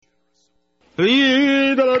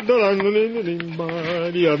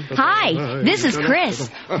Hi, this is Chris,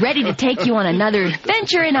 ready to take you on another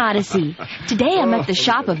adventure in Odyssey. Today I'm at the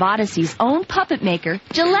shop of Odyssey's own puppet maker,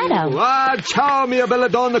 Gilletto. Ciao, mia bella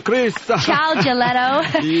donna, Chris. Ciao, Gilletto.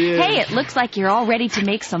 Yeah. Hey, it looks like you're all ready to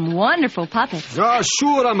make some wonderful puppets.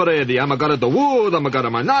 Sure, I'm ready. I'm got the wood, I'm got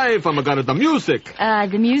my knife, I'm got the music.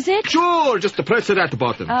 The music? Sure, just to press that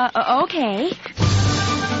button. Okay.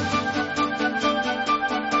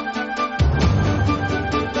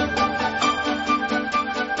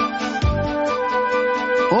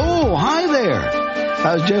 Oh, hi there.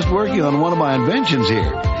 I was just working on one of my inventions here.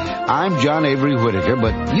 I'm John Avery Whittaker,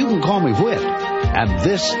 but you can call me Whit. And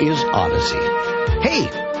this is Odyssey. Hey,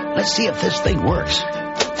 let's see if this thing works.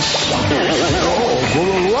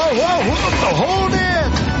 Whoa, hold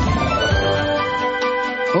it!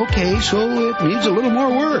 Okay, so it needs a little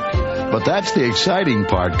more work. But that's the exciting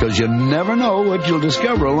part, because you never know what you'll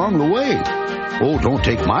discover along the way. Oh, don't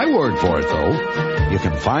take my word for it, though. You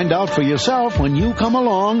can find out for yourself when you come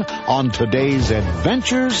along on today's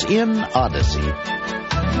Adventures in Odyssey.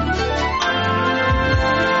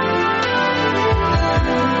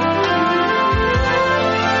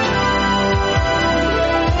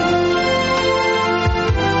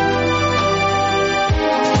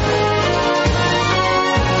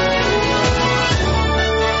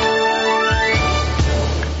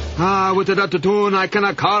 With that tune, I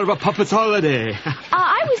cannot carve a puppet's holiday.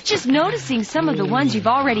 I was just noticing some of the ones you've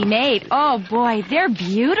already made. Oh, boy, they're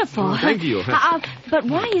beautiful. Oh, thank you. But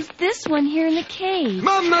why is this one here in the cave?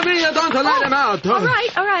 Mamma mia, don't let him out. All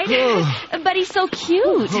right. Oh. But he's so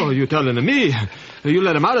cute. Oh, you telling me? You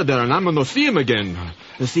let him out of there and I'm going to see him again.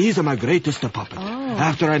 See, he's my greatest puppet. Oh.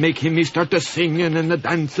 After I make him, he start to singing and the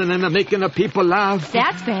dancing and the making the people laugh.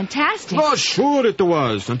 That's fantastic. Oh, sure it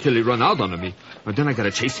was, until he run out on me. But then I got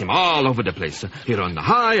to chase him all over the place. He run the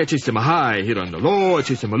high, I chase him high. He run the low, I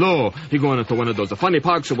chase him low. He going into one of those funny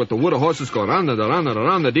parks with the wood horses go around and around and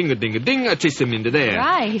around, the ding-a-ding-a-ding. I chase him into there.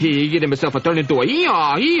 Right. He get himself a turn into a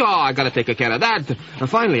hee-haw, hee-haw. I got to take care of that. And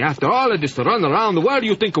finally, after all of this to run around, where do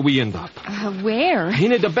you think we end up? Where?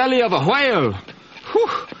 In the belly of a whale. Whew.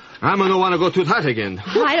 I'm going to want to go through that again.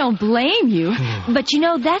 I don't blame you. But, you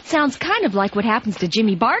know, that sounds kind of like what happens to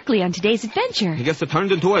Jimmy Barkley on today's adventure. He gets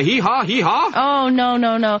turned into a hee-haw, hee-haw? Oh,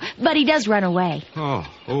 no. But he does run away. Oh,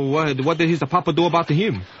 what did his papa do about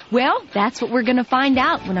him? Well, that's what we're going to find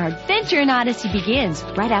out when our adventure in Odyssey begins,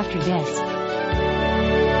 right after this.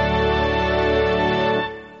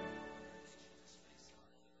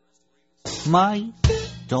 My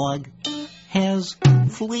dog has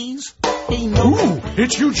fleas. Ooh,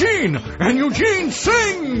 it's Eugene, and Eugene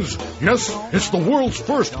sings! Yes, it's the world's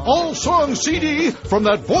first all-song CD from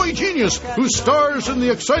that boy genius who stars in the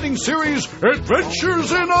exciting series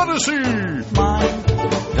Adventures in Odyssey. My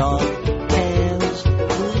dog has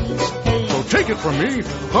fleas. So take it from me,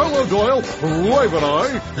 Harlow Doyle, Private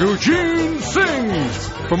Eye, Eugene sings!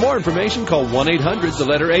 For more information, call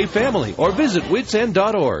 1-800-the-letter-A-FAMILY or visit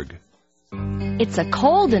witsend.org. It's a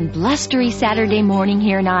cold and blustery Saturday morning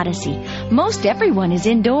here in Odyssey. Most everyone is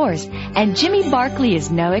indoors, and Jimmy Barkley is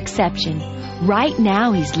no exception. Right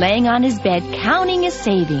now, he's laying on his bed counting his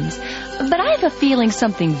savings. But I have a feeling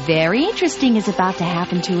something very interesting is about to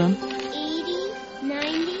happen to him. 80,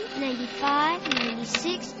 90, 95,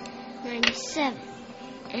 96, 97.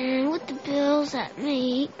 And with the bills, that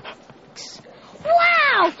makes...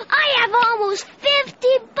 Wow! I have almost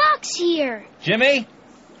 $50 here! Jimmy?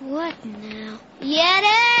 What now? Yeah,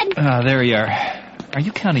 Dad? There you are. Are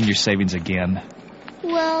you counting your savings again?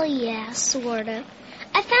 Well, yeah, sort of.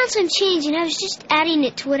 I found some change, and I was just adding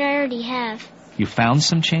it to what I already have. You found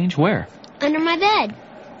some change? Where? Under my bed.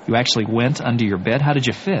 You actually went under your bed? How did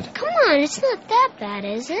you fit? Come on, it's not that bad,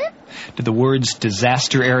 is it? Did the words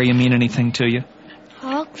disaster area mean anything to you?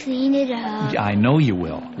 I'll clean it up. I know you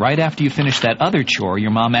will. Right after you finish that other chore your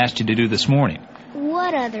mom asked you to do this morning.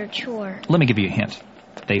 What other chore? Let me give you a hint.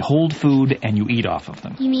 They hold food and you eat off of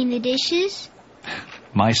them. You mean the dishes?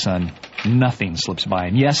 My son, nothing slips by.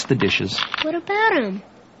 And yes, the dishes. What about them?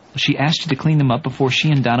 She asked you to clean them up before she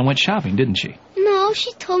and Donna went shopping, didn't she? No,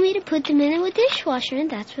 she told me to put them in a dishwasher, and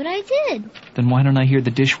that's what I did. Then why don't I hear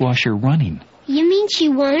the dishwasher running? You mean she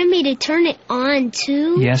wanted me to turn it on,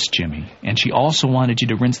 too? Yes, Jimmy. And she also wanted you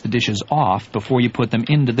to rinse the dishes off before you put them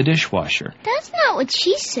into the dishwasher. That's not what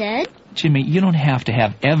she said. Jimmy, you don't have to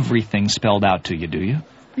have everything spelled out to you, do you?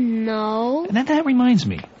 No. And that reminds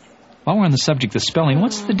me. While we're on the subject of spelling,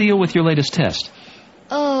 what's the deal with your latest test?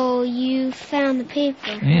 Oh, you found the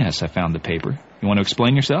paper. Yes, I found the paper. You want to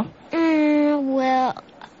explain yourself? Well,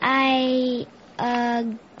 I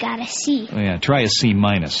got a C. Oh, yeah, try a C-.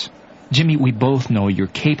 Jimmy, we both know you're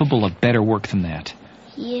capable of better work than that.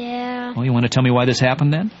 Yeah. Well, you want to tell me why this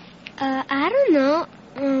happened then? I don't know.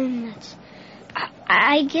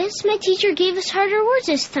 I guess my teacher gave us harder words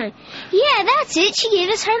this time. Yeah, that's it. She gave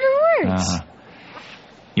us harder words. Uh-huh.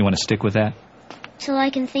 You want to stick with that? Till I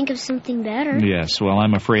can think of something better. Yes, well,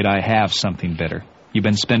 I'm afraid I have something better. You've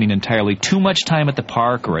been spending entirely too much time at the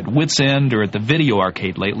park or at Wits End or at the video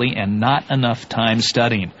arcade lately and not enough time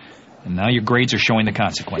studying. And now your grades are showing the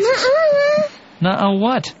consequences. Nuh-uh,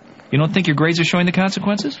 what? You don't think your grades are showing the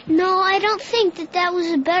consequences? No, I don't think that was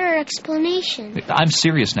a better explanation. I'm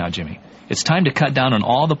serious now, Jimmy. It's time to cut down on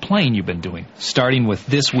all the playing you've been doing, starting with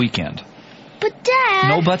this weekend. But, Dad...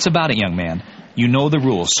 No buts about it, young man. You know the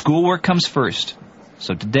rules. Schoolwork comes first.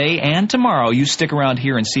 So today and tomorrow, you stick around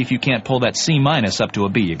here and see if you can't pull that C- up to a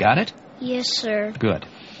B. You got it? Yes, sir. Good.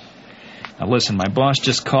 Now listen, my boss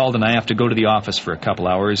just called and I have to go to the office for a couple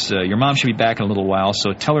hours. Your mom should be back in a little while,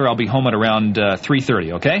 so tell her I'll be home at around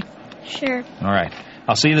 3:30, okay? Sure. All right.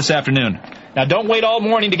 I'll see you this afternoon. Now don't wait all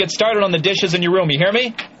morning to get started on the dishes in your room, you hear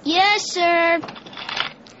me? Yes, sir.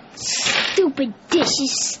 Stupid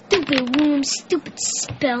dishes, stupid room, stupid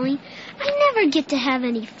spelling. I never get to have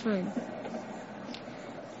any fun.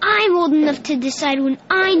 I'm old enough to decide when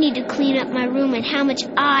I need to clean up my room and how much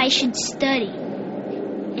I should study.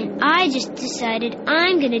 And I just decided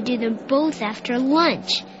I'm going to do them both after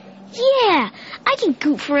lunch. Yeah, I can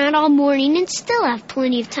goof around all morning and still have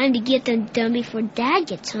plenty of time to get them done before Dad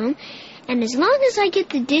gets home. And as long as I get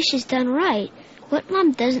the dishes done right, what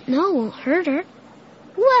Mom doesn't know won't hurt her.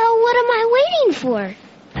 Well, what am I waiting for?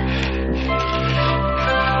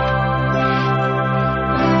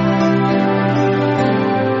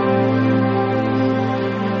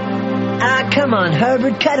 Come on,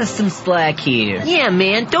 Herbert, cut us some slack here. Yeah,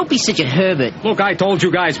 man, don't be such a Herbert. Look, I told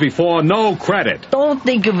you guys before, no credit. Don't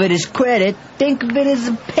think of it as credit. Think of it as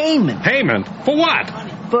a payment. Payment? For what?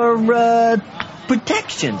 For,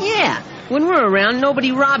 protection. Yeah, when we're around,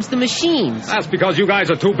 nobody robs the machines. That's because you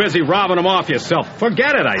guys are too busy robbing them off yourself.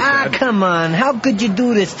 Forget it, I said. Come on. How could you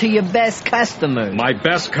do this to your best customers? My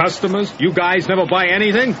best customers? You guys never buy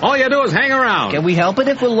anything? All you do is hang around. Can we help it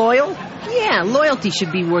if we're loyal? Yeah, loyalty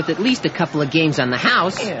should be worth at least a couple of games on the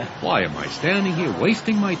house. Yeah. Why am I standing here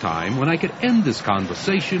wasting my time when I could end this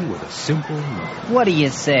conversation with a simple no? What do you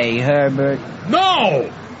say, Herbert?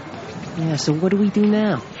 No! Yeah, so what do we do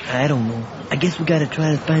now? I don't know. I guess we gotta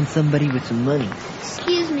try to find somebody with some money.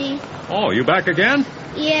 Excuse me. Oh, you back again?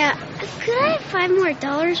 Yeah. Could I have $5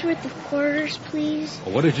 more worth of quarters, please?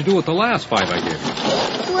 Well, what did you do with the last 5 I gave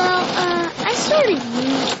you? Well, I sort of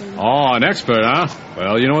used them. Oh, an expert, huh?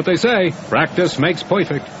 Well, you know what they say. Practice makes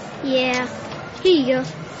perfect. Yeah. Here you go.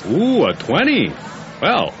 Ooh, a 20.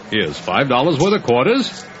 Well, here's $5 worth of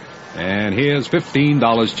quarters. And here's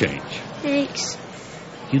 $15 change. Thanks.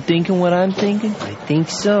 You thinking what I'm thinking? I think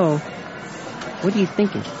so. What are you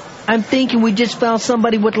thinking? I'm thinking we just found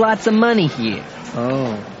somebody with lots of money here.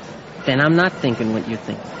 Oh. Then I'm not thinking what you're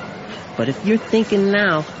thinking. But if you're thinking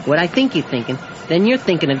now what I think you're thinking, then you're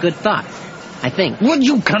thinking a good thought. I think. Would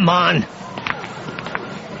you come on?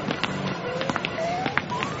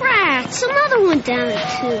 Rats, another one down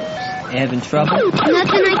at 2. Having trouble?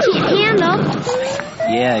 Nothing I can't handle.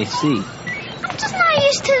 Yeah, I see. I'm just not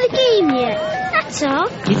used to the game yet. That's all.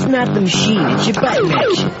 It's not the machine, it's your button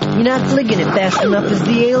action. You're not flicking it fast enough as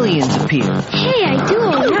the aliens appear. Hey, I do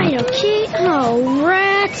all right, okay? Oh,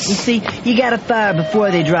 rats. You see, you gotta fire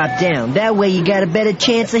before they drop down. That way you got a better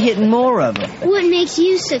chance of hitting more of them. What makes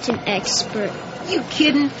you such an expert? You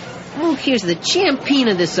kidding? Oh, here's the champion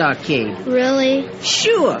of this arcade. Really?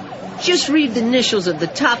 Sure. Just read the initials of the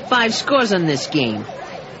top 5 scores on this game.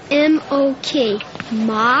 M-O-K.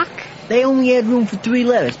 Mock? They only had room for 3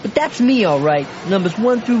 letters, but that's me, all right. Numbers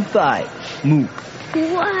 1 through 5. Mook.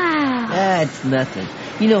 Wow. That's nothing.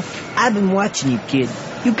 You know, I've been watching you, kid.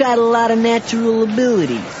 You got a lot of natural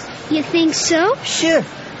abilities. You think so? Sure.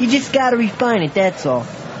 You just gotta refine it, that's all.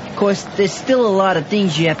 Of course, there's still a lot of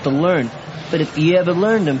things you have to learn. But if you ever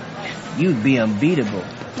learned them, you'd be unbeatable.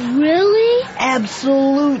 Really?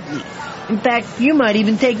 Absolutely. In fact, you might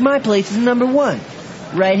even take my place as number 1.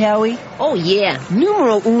 Right, Howie? Oh, yeah.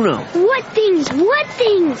 Numero uno. What things? What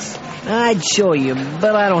things? I'd show you,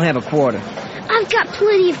 but I don't have a quarter. I've got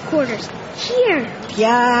plenty of quarters. Here.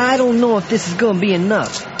 Yeah, I don't know if this is gonna be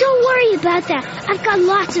enough. Don't worry about that. I've got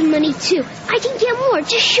lots of money, too. I can get more.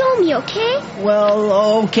 Just show me, okay?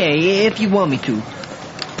 Well, okay, if you want me to.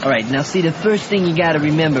 All right, now see, the first thing you gotta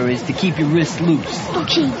remember is to keep your wrists loose.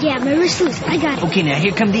 Okay, yeah, my wrist loose. I got it. Okay, now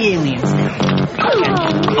here come the aliens now.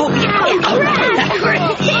 Oh, yeah.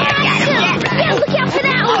 Yeah, look out for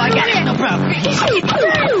that one. Oh, I got it. No problem. He's gonna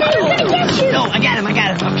get you. No, I got him.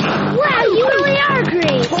 Okay. Wow, you really are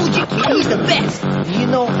great. Told you, kid. He's the best. You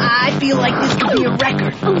know, I feel like this could be a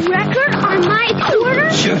record. A record on my quarter?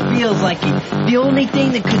 Sure feels like it. The only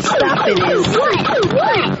thing that could stop it is...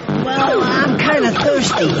 What? Well, I'm kind of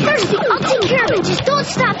thirsty. Thirsty? I'll take care of it. Just don't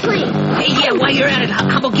stop playing. Hey, yeah, while you're at it,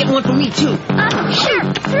 how about getting one for me, too? Sure.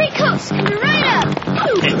 3 Cokes. Coming right up.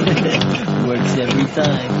 Works every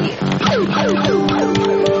time.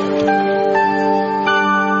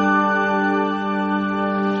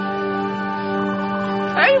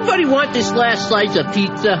 Anybody want this last slice of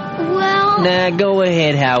pizza? Well... Nah, go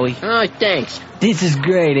ahead, Howie. Oh, thanks. This is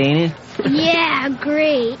great, ain't it? Yeah,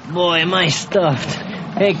 great. Boy, am I stuffed.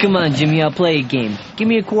 Hey, come on, Jimmy, I'll play a game. Give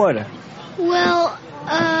me a quarter. Well,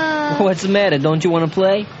 What's the matter? Don't you want to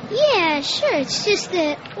play? Yeah, sure. It's just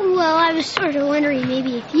that, well, I was sort of wondering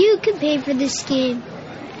maybe if you could pay for this game.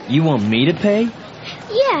 You want me to pay?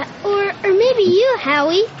 Yeah, or maybe you,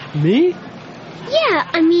 Howie. Me? Yeah,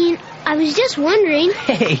 I mean, I was just wondering.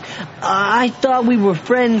 Hey, I thought we were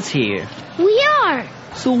friends here. We are.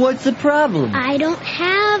 So what's the problem? I don't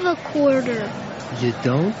have a quarter. You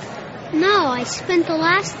don't? No, I spent the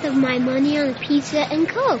last of my money on pizza and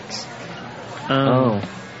Cokes. Oh.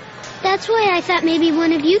 That's why I thought maybe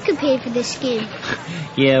one of you could pay for this game.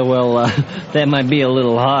 Yeah, well, that might be a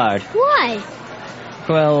little hard. Why?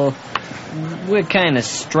 Well, we're kind of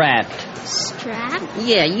strapped. Strapped?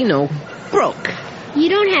 Yeah, you know, broke. You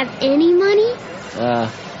don't have any money?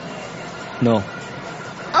 No.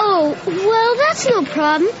 Oh, well, that's no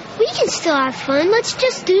problem. We can still have fun. Let's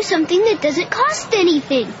just do something that doesn't cost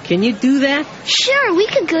anything. Can you do that? Sure, we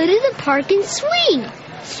could go to the park and swing.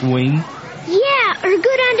 Swing? Yeah, or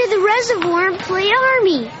go down to the reservoir and play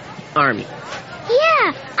Army. Army.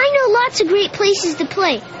 Yeah, I know lots of great places to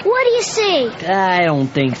play. What do you say? I don't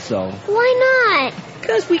think so. Why not?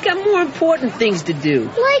 Because we got more important things to do.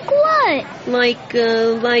 Like what?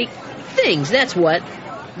 Like things, that's what.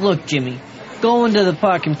 Look, Jimmy, going to the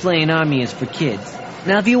park and playing Army is for kids.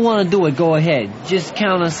 Now, if you want to do it, go ahead. Just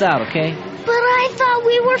count us out, okay? But I thought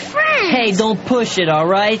we were friends. Hey, don't push it, all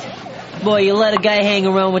right? Boy, you let a guy hang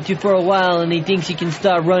around with you for a while and he thinks he can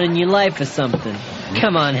start running your life or something.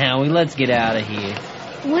 Come on, Howie, let's get out of here.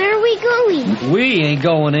 Where are we going? We ain't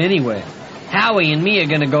going anywhere. Howie and me are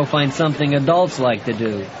gonna go find something adults like to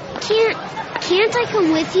do. Can't I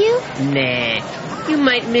come with you? Nah, you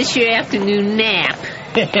might miss your afternoon nap.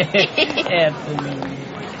 Afternoon.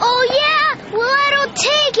 Oh, yeah? Well, I don't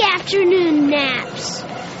take afternoon naps.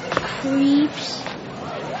 Creeps.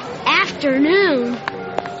 Afternoon.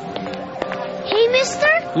 Hey, mister?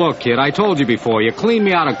 Look, kid, I told you before, you cleaned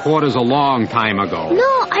me out of quarters a long time ago.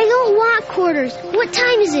 No, I don't want quarters. What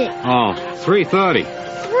time is it? Oh, 3:30.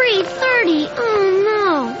 3:30?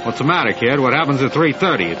 Oh, What's the matter, kid? What happens at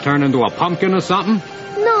 3:30? You turn into a pumpkin or something?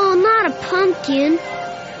 no. No, not a pumpkin.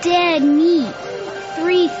 Dead meat.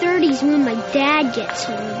 3:30's when my dad gets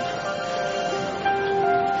home.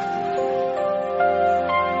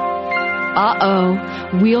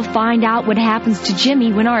 Uh-oh. We'll find out what happens to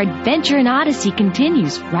Jimmy when our adventure in Odyssey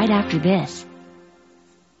continues right after this.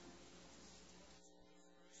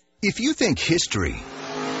 If you think history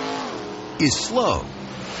is slow,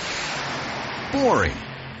 boring,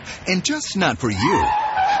 and just not for you,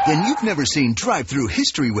 then you've never seen Drive-Thru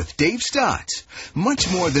History with Dave Stotts. Much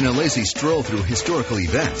more than a lazy stroll through historical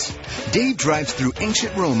events, Dave drives through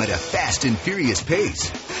ancient Rome at a fast and furious pace.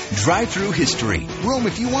 Drive-Thru History, Rome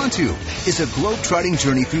If You Want To, is a globe-trotting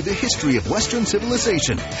journey through the history of Western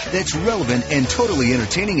civilization that's relevant and totally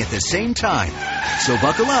entertaining at the same time. So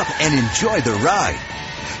buckle up and enjoy the ride.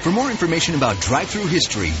 For more information about Drive-Thru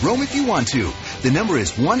History, Rome If You Want To, the number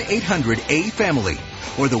is 1-800-A-FAMILY,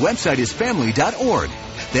 or the website is family.org.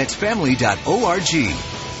 That's family.org.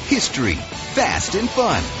 History, fast and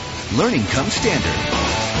fun. Learning comes standard.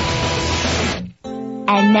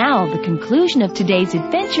 And now, the conclusion of today's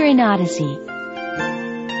adventure in Odyssey.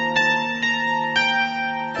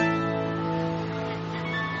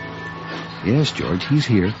 Yes, George, he's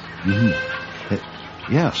here.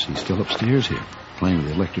 Yes, he's still upstairs here, playing with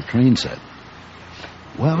the electric train set.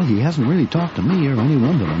 Well, he hasn't really talked to me or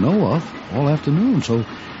anyone that I know of all afternoon, so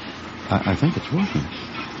I think it's working.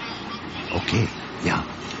 Okay, yeah.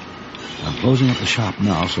 I'm closing up the shop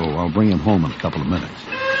now, so I'll bring him home in a couple of minutes.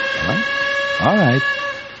 All right? All right.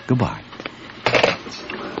 Goodbye.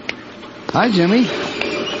 Hi, Jimmy.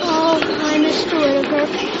 Oh, hi, Mr.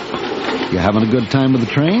 Whitaker. You having a good time with the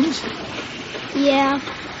trains? Yeah,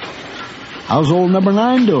 How's old number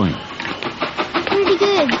 9 doing? pretty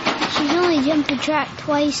good. She's only jumped the track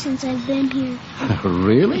twice since I've been here.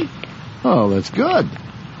 Really? Oh, that's good.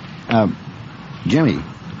 Jimmy,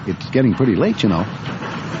 it's getting pretty late, you know.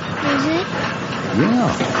 Is it?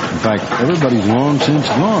 Yeah. In fact, everybody's long since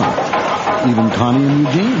gone. Even Connie and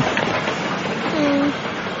Eugene.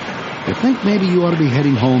 I think maybe you ought to be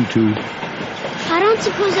heading home, too. I don't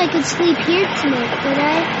suppose I could sleep here tonight, could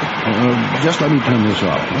I? Just let me turn this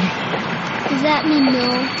off, huh? Does that mean no?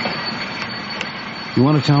 You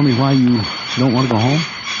want to tell me why you don't want to go home?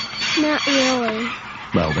 Not really.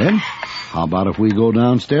 Well, then, how about if we go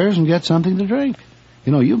downstairs and get something to drink?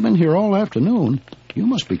 You know, you've been here all afternoon. You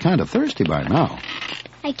must be kind of thirsty by now.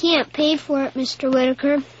 I can't pay for it, Mr.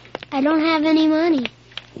 Whitaker. I don't have any money.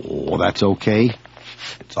 Oh, that's okay.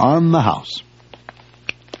 It's on the house.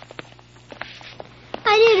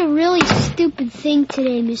 I did a really stupid thing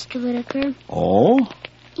today, Mr. Whitaker. Oh?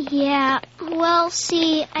 Yeah, well,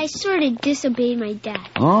 see, I sort of disobeyed my dad.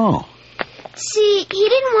 Oh. See, he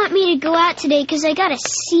didn't want me to go out today because I got a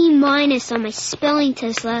C- on my spelling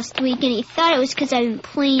test last week, and he thought it was because I've been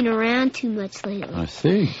playing around too much lately. I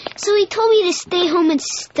see. So he told me to stay home and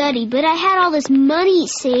study, but I had all this money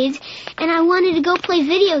saved, and I wanted to go play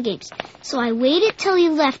video games. So I waited till he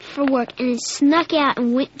left for work and then snuck out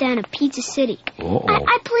and went down to Pizza City.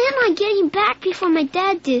 I planned on getting back before my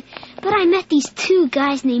dad did, but I met these two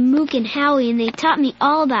guys named Mook and Howie, and they taught me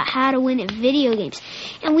all about how to win at video games.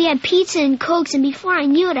 And we had pizza and Cokes, and before I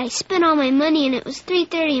knew it, I spent all my money, and it was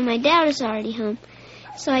 3:30, and my dad was already home.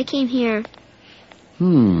 So I came here.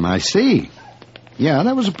 I see. Yeah,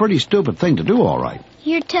 that was a pretty stupid thing to do, all right.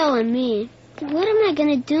 You're telling me. What am I going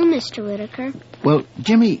to do, Mr. Whitaker? Well,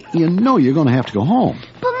 Jimmy, you know you're going to have to go home.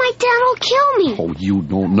 But my dad will kill me. Oh, you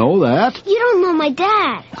don't know that. You don't know my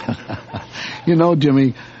dad. You know,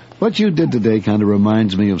 Jimmy, what you did today kind of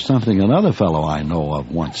reminds me of something another fellow I know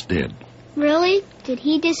of once did. Really? Did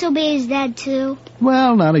he disobey his dad, too?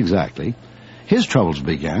 Well, not exactly. His troubles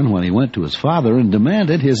began when he went to his father and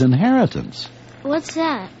demanded his inheritance. What's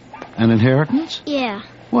that? An inheritance? Yeah.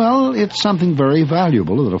 Well, it's something very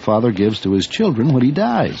valuable that a father gives to his children when he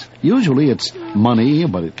dies. Usually it's money,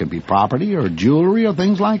 but it can be property or jewelry or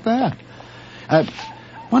things like that.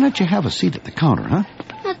 Why don't you have a seat at the counter, huh?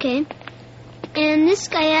 Okay. And this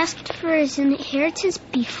guy asked for his inheritance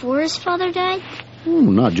before his father died?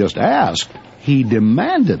 Not just asked. He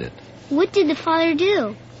demanded it. What did the father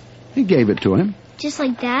do? He gave it to him. Just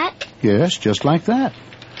like that? Yes, just like that.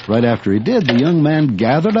 Right after he did, the young man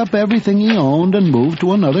gathered up everything he owned and moved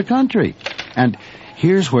to another country. And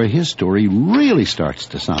here's where his story really starts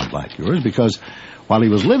to sound like yours, because while he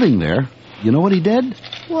was living there, you know what he did?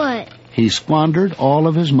 What? He squandered all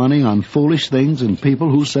of his money on foolish things and people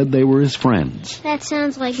who said they were his friends. That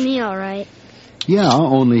sounds like me, all right. Yeah,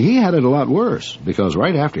 only he had it a lot worse, because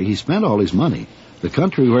right after he spent all his money, the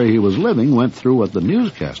country where he was living went through what the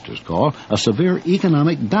newscasters call a severe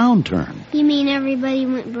economic downturn. You mean everybody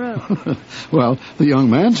went broke? Well, the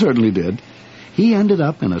young man certainly did. He ended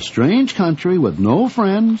up in a strange country with no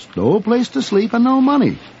friends, no place to sleep, and no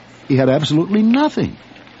money. He had absolutely nothing.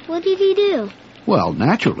 What did he do? Well,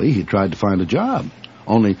 naturally, he tried to find a job.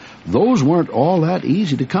 Only those weren't all that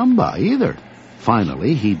easy to come by either.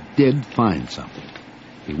 Finally, he did find something.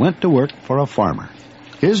 He went to work for a farmer.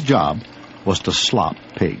 His job was to slop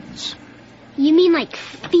pigs. You mean like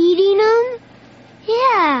feeding them?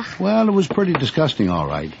 Yeah. Well, it was pretty disgusting, all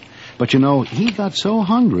right. But, you know, he got so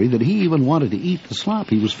hungry that he even wanted to eat the slop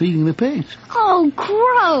he was feeding the pigs. Oh,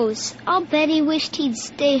 gross. I'll bet he wished he'd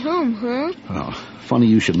stay home, huh? Oh, funny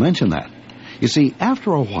you should mention that. You see,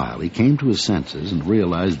 after a while, he came to his senses and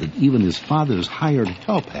realized that even his father's hired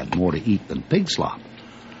help had more to eat than pig slop.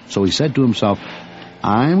 So he said to himself,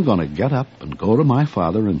 I'm going to get up and go to my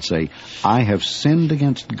father and say, I have sinned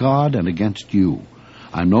against God and against you.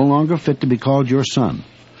 I'm no longer fit to be called your son.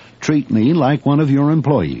 Treat me like one of your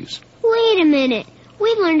employees. Wait a minute.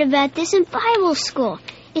 We learned about this in Bible school.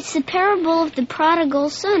 It's the parable of the prodigal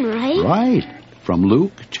son, right? Right. From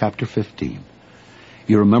Luke chapter 15.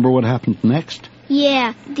 You remember what happened next?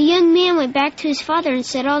 Yeah. The young man went back to his father and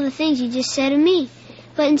said all the things you just said to me.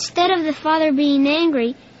 But instead of the father being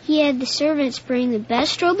angry, he had the servants bring the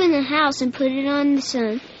best robe in the house and put it on the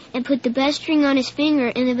son, and put the best ring on his finger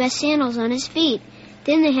and the best sandals on his feet.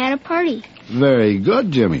 Then they had a party. Very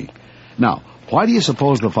good, Jimmy. Now, why do you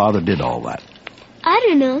suppose the father did all that? I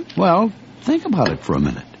don't know. Well, think about it for a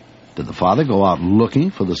minute. Did the father go out looking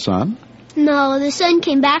for the son? No, the son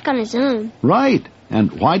came back on his own. Right.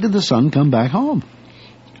 And why did the son come back home?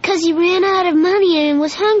 Because he ran out of money and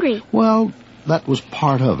was hungry. Well, that was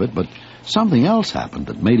part of it, but something else happened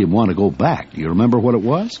that made him want to go back. Do you remember what it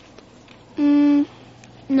was?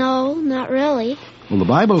 No, not really. Well, the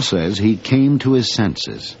Bible says he came to his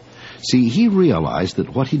senses. See, he realized that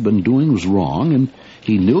what he'd been doing was wrong, and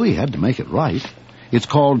he knew he had to make it right. It's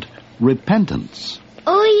called repentance.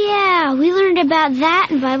 Oh, yeah, we learned about that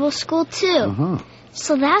in Bible school, too. Uh-huh.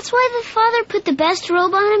 So that's why the father put the best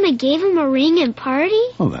robe on him and gave him a ring and party?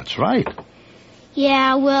 Oh, that's right.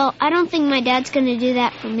 Yeah, well, I don't think my dad's going to do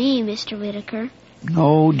that for me, Mr. Whitaker.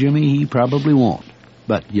 No, Jimmy, he probably won't.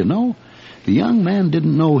 But, you know, the young man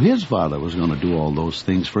didn't know his father was going to do all those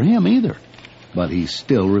things for him either. But he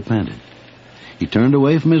still repented. He turned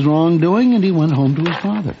away from his wrongdoing and he went home to his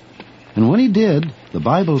father. And when he did, the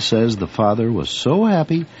Bible says the father was so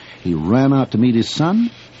happy he ran out to meet his son,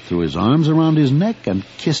 threw his arms around his neck, and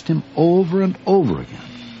kissed him over and over again.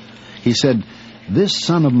 He said, "This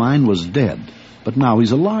son of mine was dead, but now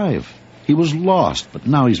he's alive. He was lost, but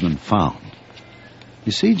now he's been found."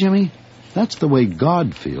 You see, Jimmy, that's the way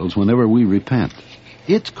God feels whenever we repent.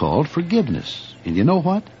 It's called forgiveness. And you know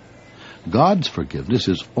what? God's forgiveness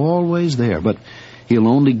is always there, but He'll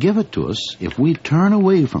only give it to us if we turn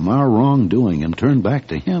away from our wrongdoing and turn back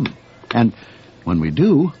to Him. And when we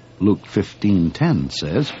do, Luke 15:10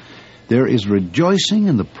 says, there is rejoicing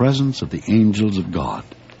in the presence of the angels of God.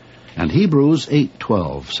 And Hebrews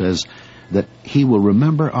 8:12 says that He will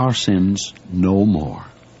remember our sins no more.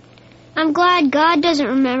 I'm glad God doesn't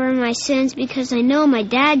remember my sins because I know my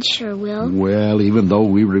dad sure will. Well, even though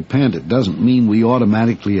we repent, it doesn't mean we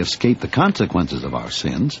automatically escape the consequences of our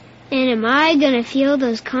sins. And am I going to feel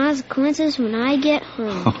those consequences when I get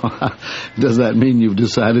home? Does that mean you've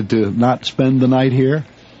decided to not spend the night here?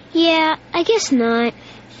 Yeah, I guess not.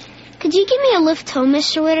 Could you give me a lift home,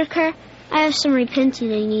 Mr. Whitaker? I have some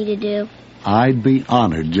repenting I need to do. I'd be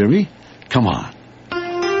honored, Jimmy. Come on.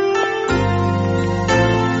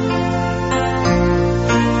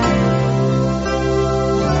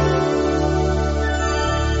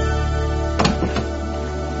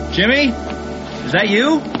 Jimmy? Is that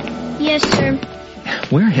you? Yes, sir.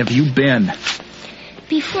 Where have you been?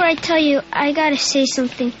 Before I tell you, I gotta say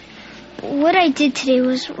something. What I did today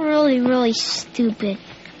was really, really stupid.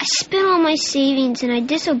 I spent all my savings and I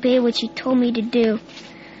disobeyed what you told me to do.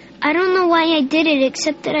 I don't know why I did it,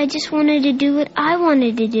 except that I just wanted to do what I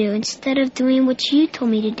wanted to do instead of doing what you told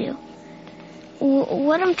me to do.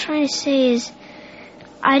 What I'm trying to say is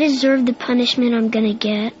I deserve the punishment I'm gonna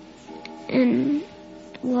get. And,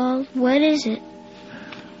 well, what is it?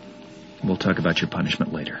 We'll talk about your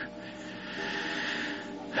punishment later.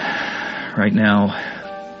 Right now,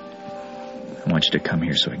 I want you to come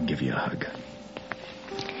here so I can give you a hug.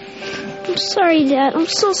 I'm sorry, Dad. I'm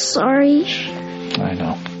so sorry. I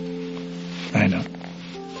know.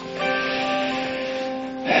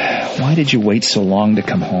 Why did you wait so long to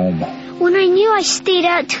come home? When I knew I stayed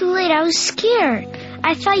out too late, I was scared.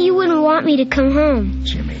 I thought you wouldn't want me to come home.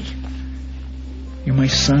 Jimmy, you're my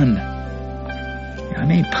son. I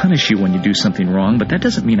may punish you when you do something wrong, but that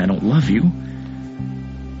doesn't mean I don't love you.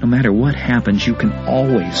 No matter what happens, you can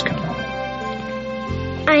always come home.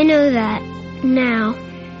 I know that now.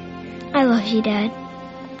 I love you, Dad.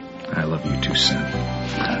 I love you too, son.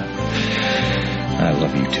 I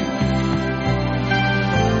love you too.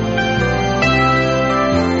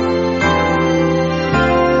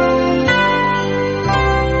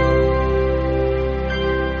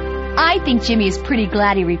 I think Jimmy is pretty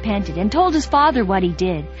glad he repented and told his father what he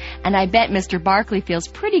did. And I bet Mr. Barkley feels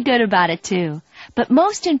pretty good about it, too. But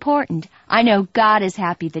most important, I know God is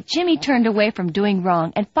happy that Jimmy turned away from doing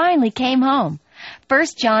wrong and finally came home. 1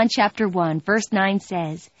 John chapter 1, verse 9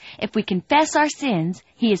 says, if we confess our sins,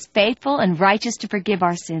 He is faithful and righteous to forgive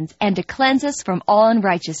our sins and to cleanse us from all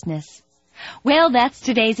unrighteousness. Well, that's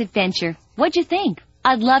today's adventure. What'd you think?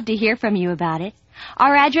 I'd love to hear from you about it.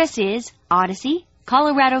 Our address is Odyssey,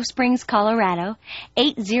 Colorado Springs, Colorado,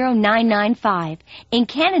 80995. In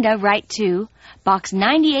Canada, write to Box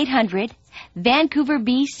 9800, Vancouver,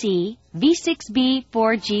 BC,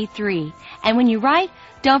 V6B4G3. And when you write,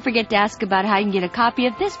 don't forget to ask about how you can get a copy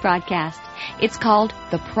of this broadcast. It's called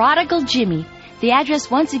The Prodigal Jimmy. The address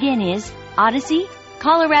once again is Odyssey,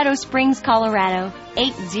 Colorado Springs, Colorado,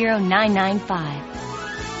 80995.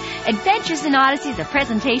 Adventures in Odyssey is a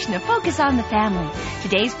presentation of Focus on the Family.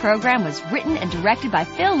 Today's program was written and directed by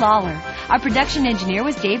Phil Lawler. Our production engineer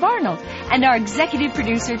was Dave Arnold. And our executive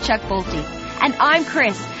producer, Chuck Bolte. And I'm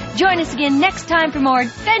Chris. Join us again next time for more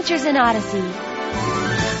Adventures in Odyssey.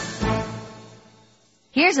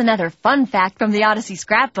 Here's another fun fact from the Odyssey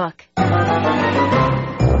scrapbook.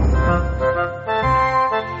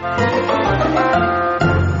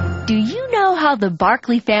 Do you know how the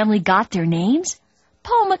Barkley family got their names?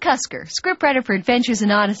 Paul McCusker, scriptwriter for Adventures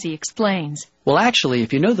in Odyssey, explains. Well, actually,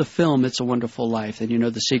 if you know the film It's a Wonderful Life, then you know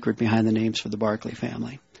the secret behind the names for the Barkley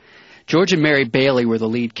family. George and Mary Bailey were the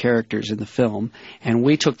lead characters in the film, and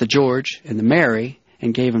we took the George and the Mary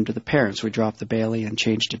and gave them to the parents. We dropped the Bailey and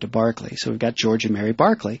changed it to Barkley. So we've got George and Mary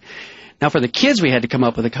Barkley. Now, for the kids, we had to come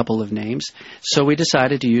up with a couple of names, so we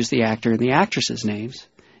decided to use the actor and the actress's names.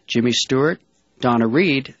 Jimmy Stewart, Donna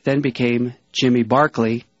Reed, then became Jimmy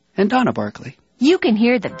Barkley and Donna Barkley. You can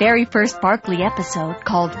hear the very first Barkley episode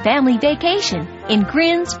called Family Vacation in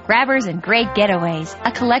Grins, Grabbers, and Great Getaways,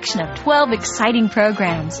 a collection of 12 exciting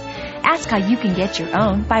programs. Ask how you can get your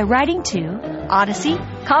own by writing to Odyssey,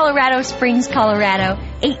 Colorado Springs, Colorado,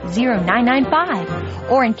 80995.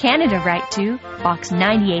 Or in Canada, write to Box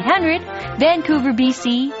 9800, Vancouver,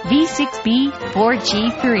 BC, V6B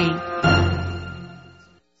 4G3.